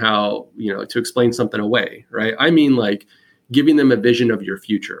explain to explain something away, right? I mean, like giving them a vision of your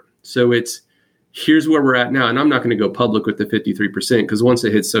future. So it's, here's where we're at now. And I'm not going to go public with the 53% because once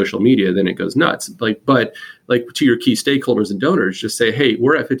it hits social media, then it goes nuts. But to your key stakeholders and donors, just say, hey,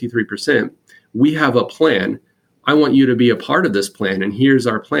 we're at 53%. We have a plan. I want you to be a part of this plan. And here's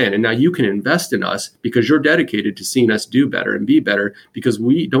our plan. And now you can invest in us because you're dedicated to seeing us do better and be better, because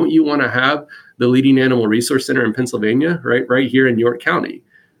you want to have the leading animal resource center in Pennsylvania, right here in York County.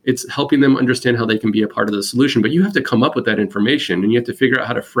 It's helping them understand how they can be a part of the solution, but you have to come up with that information and you have to figure out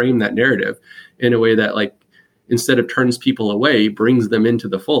how to frame that narrative in a way that, like, instead of turns people away, brings them into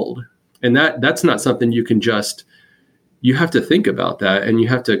the fold. And that's not something you can just, you have to think about that, and you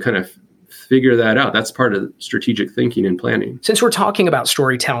have to kind of figure that out. That's part of strategic thinking and planning. Since we're talking about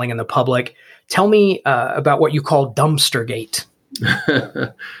storytelling in the public, tell me about what you call Dumpstergate.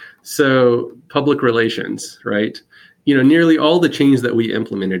 So public relations, right? Nearly all the change that we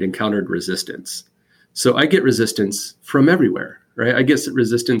implemented encountered resistance. So I get resistance from everywhere, right? I get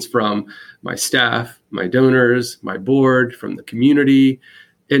resistance from my staff, my donors, my board, from the community.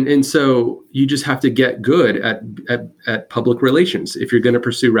 And so you just have to get good at public relations if you're going to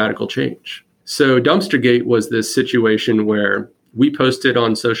pursue radical change. So Dumpstergate was this situation where we posted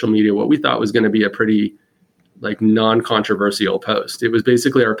on social media what we thought was going to be a pretty non-controversial post. It was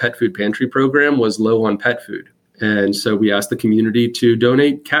basically our pet food pantry program was low on pet food. And so we asked the community to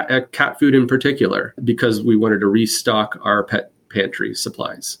donate cat food in particular because we wanted to restock our pet pantry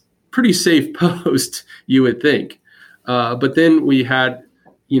supplies. Pretty safe post, you would think. But then we had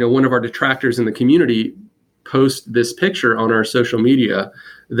one of our detractors in the community post this picture on our social media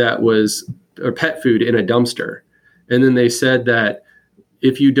that was pet food in a dumpster. And then they said that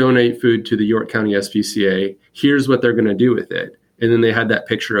if you donate food to the York County SPCA, here's what they're going to do with it. And then they had that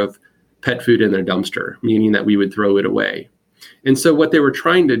picture of pet food in their dumpster, meaning that we would throw it away. And so what they were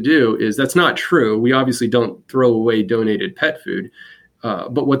trying to do is, that's not true. We obviously don't throw away donated pet food.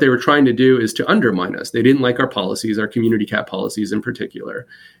 But what they were trying to do is to undermine us. They didn't like our policies, our community cat policies in particular.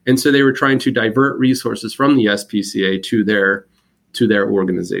 And so they were trying to divert resources from the SPCA to their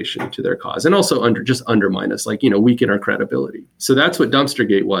organization, to their cause, and also just undermine us, weaken our credibility. So that's what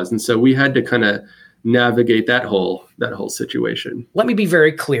Dumpstergate was. And so we had to kind of navigate that whole situation. Let me be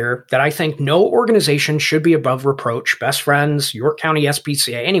very clear that I think no organization should be above reproach, Best Friends, York County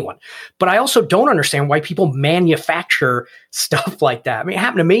SPCA, anyone. But I also don't understand why people manufacture stuff like that. I mean, it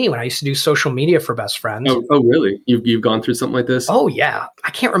happened to me when I used to do social media for Best Friends. Oh really? You've gone through something like this? Oh, yeah. I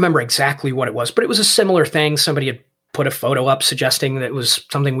can't remember exactly what it was, but it was a similar thing. Somebody had put a photo up suggesting that it was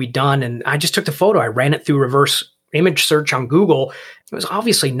something we'd done. And I just took the photo. I ran it through reverse image search on Google. It was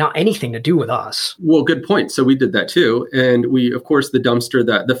obviously not anything to do with us. Well, good point. So we did that too. And we, of course, the dumpster,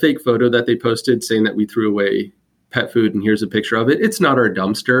 the fake photo that they posted saying that we threw away pet food and here's a picture of it. It's not our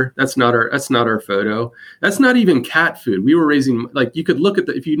dumpster. That's not our photo. That's not even cat food. We were raising, you could look at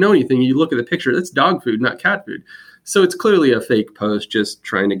if you know anything, you look at the picture, that's dog food, not cat food. So it's clearly a fake post just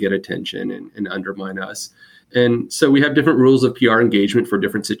trying to get attention and undermine us. And so we have different rules of PR engagement for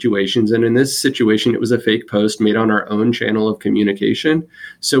different situations. And in this situation, it was a fake post made on our own channel of communication.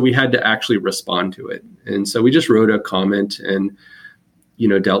 So we had to actually respond to it. And so we just wrote a comment and,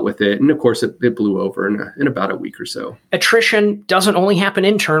 dealt with it. And of course, it blew over in about a week or so. Attrition doesn't only happen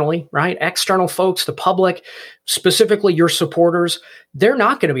internally, right? External folks, the public, specifically your supporters, they're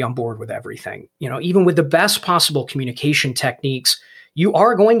not going to be on board with everything. Even with the best possible communication techniques, you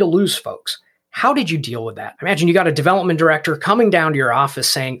are going to lose folks. How did you deal with that? Imagine you got a development director coming down to your office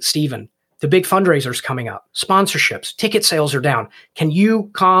saying, Stephen, the big fundraiser's coming up, sponsorships, ticket sales are down. Can you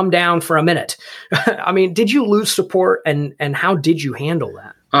calm down for a minute? I mean, did you lose support and how did you handle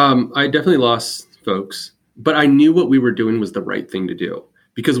that? I definitely lost folks, but I knew what we were doing was the right thing to do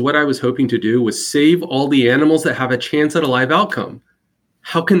because what I was hoping to do was save all the animals that have a chance at a live outcome.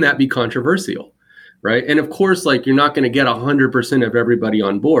 How can that be controversial? Right. And of course, you're not going to get 100% of everybody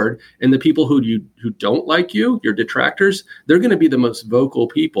on board. And the people who don't like you, your detractors, they're going to be the most vocal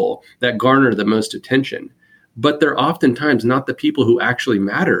people that garner the most attention. But they're oftentimes not the people who actually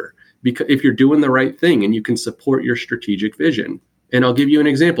matter because if you're doing the right thing and you can support your strategic vision. And I'll give you an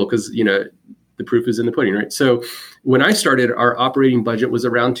example because, the proof is in the pudding, right? So when I started, our operating budget was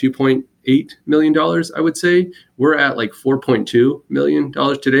around $2.8 million, I would say. We're at $4.2 million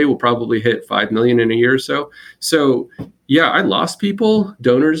today. We'll probably hit $5 million in a year or so. So yeah, I lost people,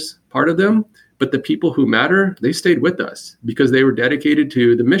 donors, part of them, but the people who matter, they stayed with us because they were dedicated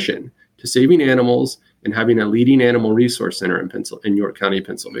to the mission, to saving animals and having a leading animal resource center in York County,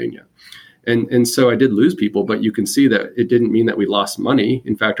 Pennsylvania. And so I did lose people, but you can see that it didn't mean that we lost money.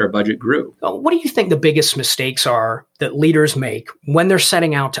 In fact, our budget grew. What do you think the biggest mistakes are that leaders make when they're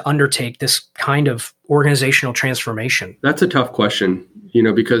setting out to undertake this kind of organizational transformation? That's a tough question,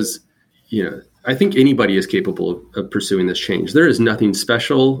 because, I think anybody is capable of pursuing this change. There is nothing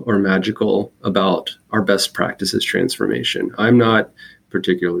special or magical about our best practices transformation. I'm not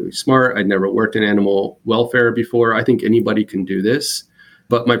particularly smart. I'd never worked in animal welfare before. I think anybody can do this.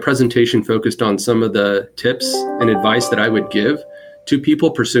 But my presentation focused on some of the tips and advice that I would give to people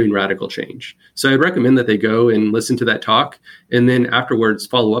pursuing radical change. So I'd recommend that they go and listen to that talk and then afterwards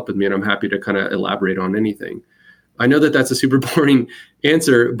follow up with me, and I'm happy to kind of elaborate on anything. I know that that's a super boring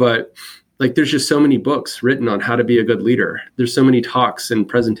answer, but like there's just so many books written on how to be a good leader. There's so many talks and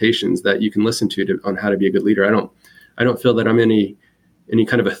presentations that you can listen to on how to be a good leader. I don't feel that I'm any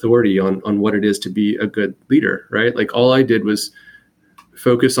kind of authority on what it is to be a good leader, right? Like all I did was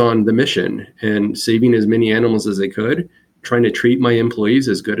focus on the mission and saving as many animals as I could, trying to treat my employees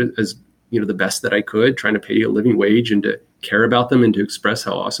as good as the best that I could, trying to pay a living wage and to care about them and to express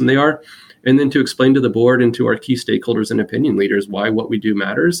how awesome they are. And then to explain to the board and to our key stakeholders and opinion leaders why what we do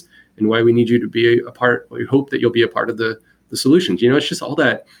matters and why we need you to be a part. We hope that you'll be a part of the solutions. It's just all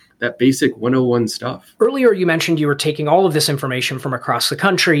that basic 101 stuff. Earlier, you mentioned you were taking all of this information from across the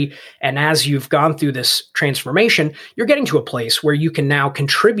country. And as you've gone through this transformation, you're getting to a place where you can now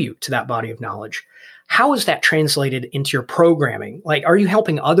contribute to that body of knowledge. How is that translated into your programming? Like, are you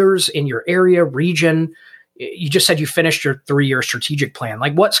helping others in your area, region? You just said you finished your 3-year strategic plan.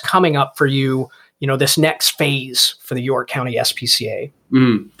 Like, what's coming up for you, this next phase for the York County SPCA?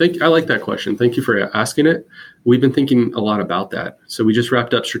 I like that question. Thank you for asking it. We've been thinking a lot about that. So we just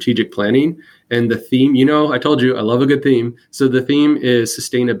wrapped up strategic planning, and the theme, I told you I love a good theme. So the theme is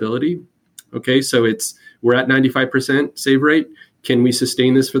sustainability. Okay, so we're at 95% save rate. Can we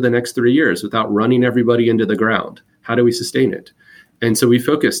sustain this for the next 3 years without running everybody into the ground? How do we sustain it? And so we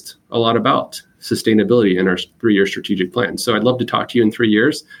focused a lot about sustainability in our 3-year strategic plan. So I'd love to talk to you in 3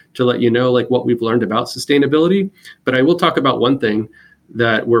 years to let you know like what we've learned about sustainability. But I will talk about one thing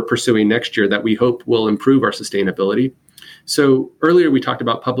that we're pursuing next year that we hope will improve our sustainability. So earlier we talked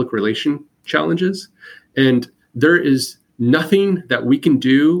about public relation challenges, and there is nothing that we can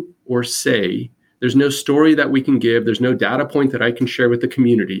do or say. There's no story that we can give. There's no data point that I can share with the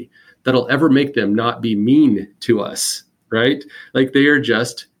community that'll ever make them not be mean to us, right? Like they are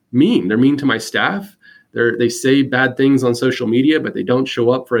just mean. They're mean to my staff. They say bad things on social media, but they don't show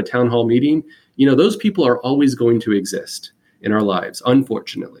up for a town hall meeting. Those people are always going to exist in our lives,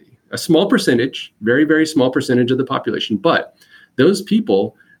 unfortunately. A small percentage, very, very small percentage of the population, but those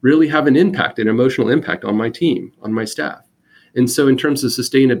people really have an impact, an emotional impact on my team, on my staff. And so in terms of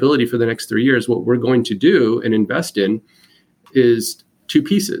sustainability for the next 3 years, what we're going to do and invest in is 2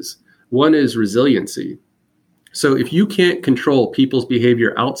 pieces. One is resiliency. So if you can't control people's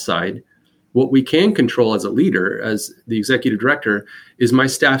behavior outside, what we can control as a leader, as the executive director, is my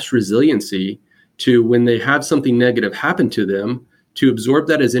staff's resiliency to when they have something negative happen to them, to absorb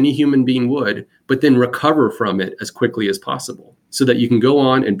that as any human being would, but then recover from it as quickly as possible so that you can go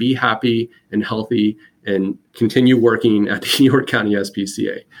on and be happy and healthy and continue working at the York County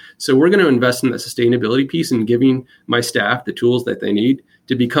SPCA. So we're going to invest in the sustainability piece and giving my staff the tools that they need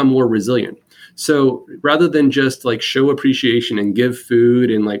to become more resilient. So rather than just like show appreciation and give food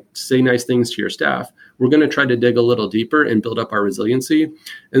and like say nice things to your staff, we're going to try to dig a little deeper and build up our resiliency.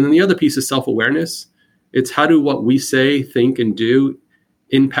 And then the other piece is self-awareness. It's how do what we say, think, and do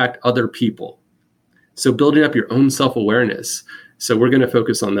impact other people. So building up your own self-awareness. So we're going to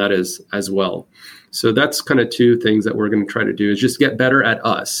focus on that as well. So that's kind of 2 things that we're going to try to do is just get better at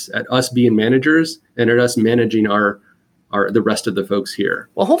us being managers and at us managing the rest of the folks here.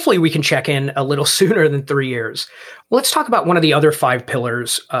 Well, hopefully we can check in a little sooner than 3 years. Well, let's talk about one of the other 5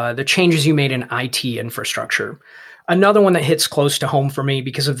 pillars, the changes you made in IT infrastructure. Another one that hits close to home for me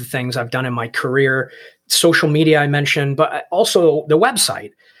because of the things I've done in my career, social media I mentioned, but also the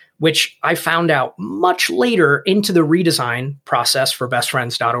website, which I found out much later into the redesign process for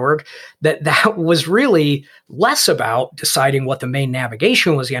bestfriends.org, that was really less about deciding what the main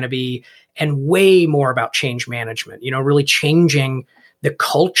navigation was going to be and way more about change management, really changing the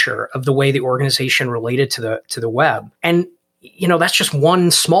culture of the way the organization related to the web. And that's just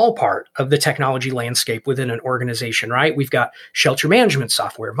one small part of the technology landscape within an organization, right? We've got shelter management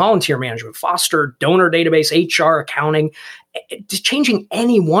software, volunteer management, foster, donor database, HR, accounting. Changing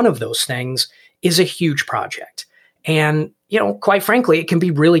any one of those things is a huge project. And, quite frankly, it can be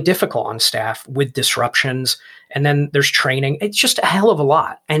really difficult on staff with disruptions. And then there's training. It's just a hell of a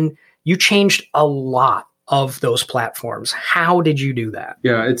lot. And you changed a lot of those platforms. How did you do that?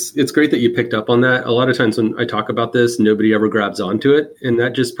 Yeah, it's great that you picked up on that. A lot of times when I talk about this, nobody ever grabs onto it. And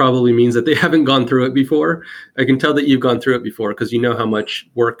that just probably means that they haven't gone through it before. I can tell that you've gone through it before because you know how much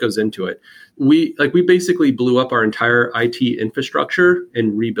work goes into it. We basically blew up our entire IT infrastructure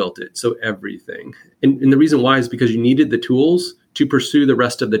and rebuilt it. So everything. And the reason why is because you needed the tools to pursue the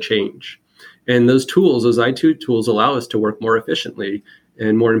rest of the change. And those tools, those IT tools, allow us to work more efficiently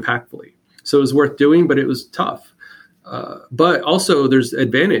and more impactfully. So it was worth doing, but it was tough. But also there's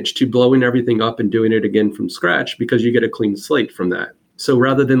advantage to blowing everything up and doing it again from scratch because you get a clean slate from that. So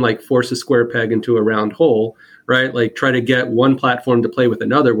rather than like force a square peg into a round hole, right? Like try to get one platform to play with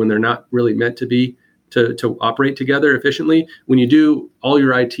another when they're not really meant to be to operate together efficiently. When you do all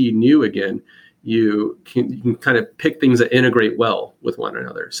your IT new again, you can kind of pick things that integrate well with one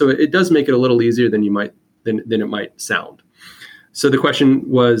another. So it does make it a little easier than it might sound. So the question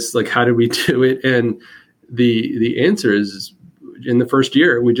was like, how did we do it? And the answer is, in the first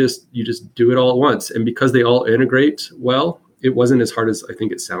year, you just do it all at once. And because they all integrate well, it wasn't as hard as I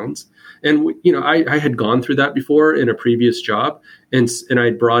think it sounds. And I had gone through that before in a previous job, and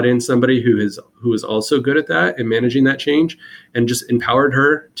I brought in somebody who is also good at that and managing that change, and just empowered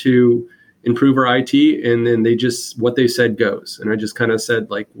her to improve our IT. And then what they said goes. And I just kind of said,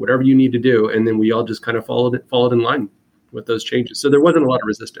 like, whatever you need to do. And then we all just kind of followed in line with those changes. So there wasn't a lot of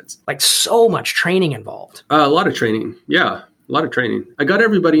resistance. Like, so much training involved. A lot of training. Yeah, a lot of training. I got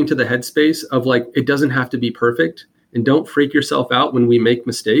everybody into the headspace of like, it doesn't have to be perfect, and don't freak yourself out when we make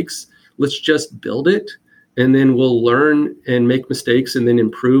mistakes. Let's just build it, and then we'll learn and make mistakes and then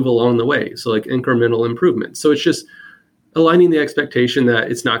improve along the way. So like incremental improvement. So it's just aligning the expectation that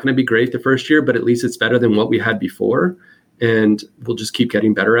it's not going to be great the first year, but at least it's better than what we had before. And we'll just keep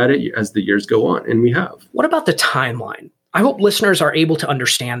getting better at it as the years go on. And we have. What about the timeline? I hope listeners are able to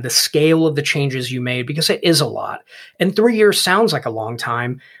understand the scale of the changes you made, because it is a lot. And 3 years sounds like a long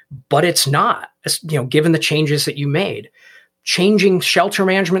time, but it's not, given the changes that you made. Changing shelter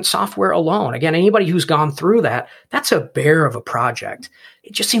management software alone. Again, anybody who's gone through that's a bear of a project.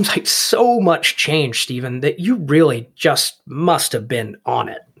 It just seems like so much change, Stephen, that you really just must have been on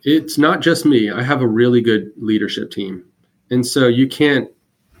it. It's not just me. I have a really good leadership team. And so you can't,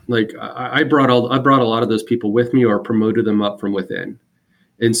 like, I brought a lot of those people with me, or promoted them up from within.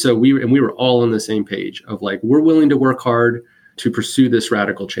 And so we were all on the same page of like, we're willing to work hard to pursue this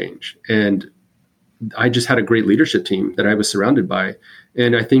radical change. And I just had a great leadership team that I was surrounded by.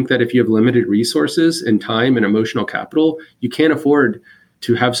 And I think that if you have limited resources and time and emotional capital, you can't afford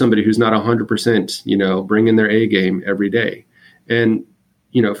to have somebody who's not 100%, bringing their A game every day. And,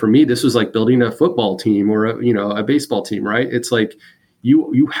 for me, this was like building a football team or a baseball team, right? It's like,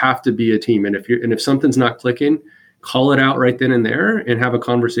 you have to be a team. And if something's not clicking, call it out right then and there and have a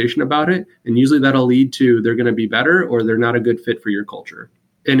conversation about it. And usually that'll lead to they're going to be better or they're not a good fit for your culture.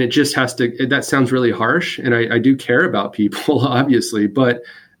 And it just has to, that sounds really harsh. And I do care about people, obviously, but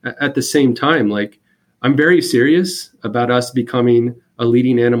at the same time, like, I'm very serious about us becoming a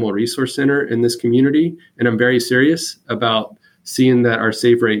leading animal resource center in this community. And I'm very serious about seeing that our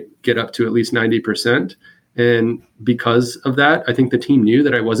save rate get up to at least 90%. And because of that, I think the team knew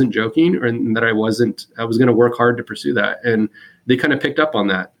that I wasn't joking, and that I was going to work hard to pursue that. And they kind of picked up on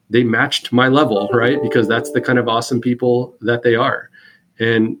that. They matched my level, right? Because that's the kind of awesome people that they are.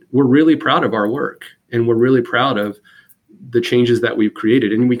 And we're really proud of our work, and we're really proud of the changes that we've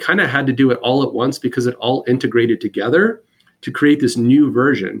created. And we kind of had to do it all at once because it all integrated together to create this new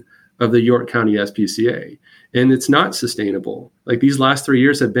version of the York County SPCA. And it's not sustainable. Like, these last 3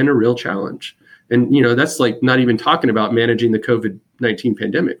 years have been a real challenge. And, that's like not even talking about managing the COVID-19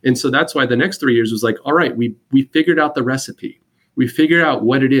 pandemic. And so that's why the next 3 years was like, all right, we figured out the recipe. We figured out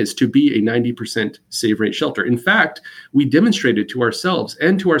what it is to be a 90% save rate shelter. In fact, we demonstrated to ourselves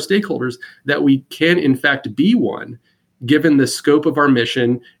and to our stakeholders that we can, in fact, be one, given the scope of our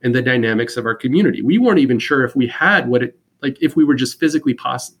mission and the dynamics of our community. We weren't even sure if we had if we were just physically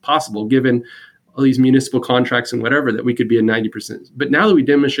possible, given all these municipal contracts and whatever, that we could be a 90%. But now that we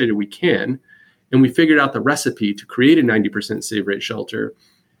demonstrated we can, and we figured out the recipe to create a 90% save rate shelter.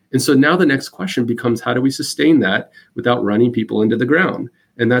 And so now the next question becomes, how do we sustain that without running people into the ground?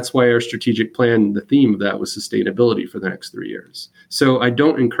 And that's why our strategic plan, the theme of that was sustainability for the next 3 years. So I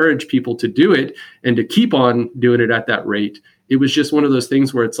don't encourage people to do it and to keep on doing it at that rate. It was just one of those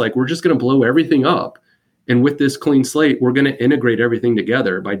things where it's like, we're just going to blow everything up. And with this clean slate, we're going to integrate everything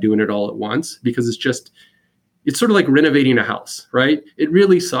together by doing it all at once, because it's sort of like renovating a house, right? It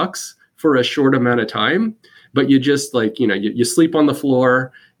really sucks for a short amount of time, but you just you sleep on the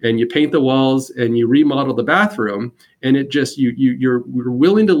floor and you paint the walls and you remodel the bathroom, and it just, you're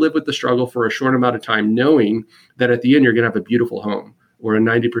willing to live with the struggle for a short amount of time, knowing that at the end you're going to have a beautiful home or a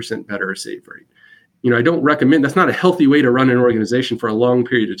 90% better save rate. I don't recommend, that's not a healthy way to run an organization for a long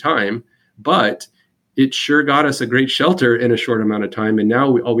period of time, but it sure got us a great shelter in a short amount of time. And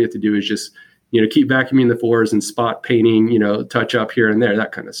now all we have to do is just keep vacuuming the floors and spot painting, touch up here and there,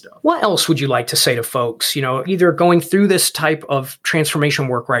 that kind of stuff. What else would you like to say to folks, either going through this type of transformation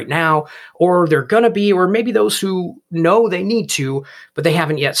work right now, or they're going to be, or maybe those who know they need to, but they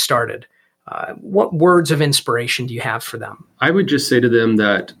haven't yet started? What words of inspiration do you have for them? I would just say to them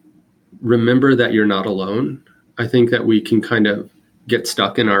that remember that you're not alone. I think that we can kind of get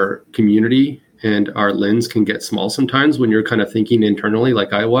stuck in our community, and our lens can get small sometimes when you're kind of thinking internally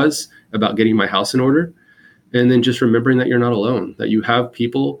like I was, about getting my house in order. And then just remembering that you're not alone, that you have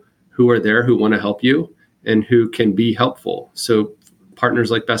people who are there who want to help you and who can be helpful. So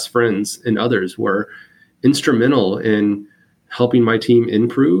partners like best friends and others were instrumental in helping my team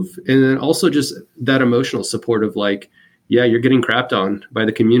improve. And then also just that emotional support of like, yeah, you're getting crapped on by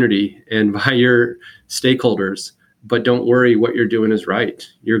the community and by your stakeholders, but don't worry, what you're doing is right.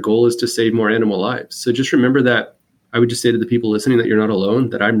 Your goal is to save more animal lives. So just remember that. I would just say to the people listening that you're not alone,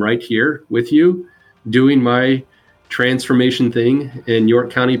 that I'm right here with you doing my transformation thing in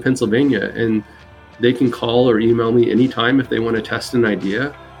York County, Pennsylvania. And they can call or email me anytime if they want to test an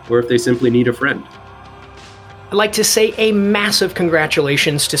idea or if they simply need a friend. I'd like to say a massive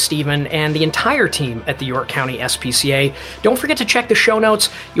congratulations to Stephen and the entire team at the York County SPCA. Don't forget to check the show notes.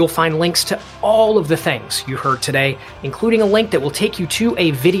 You'll find links to all of the things you heard today, including a link that will take you to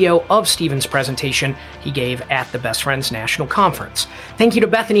a video of Stephen's presentation he gave at the Best Friends National Conference. Thank you to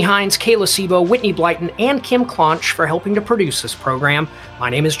Bethany Hines, Kayla Sebo, Whitney Blyton, and Kim Claunch for helping to produce this program. My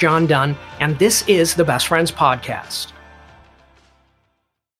name is John Dunn, and this is the Best Friends Podcast.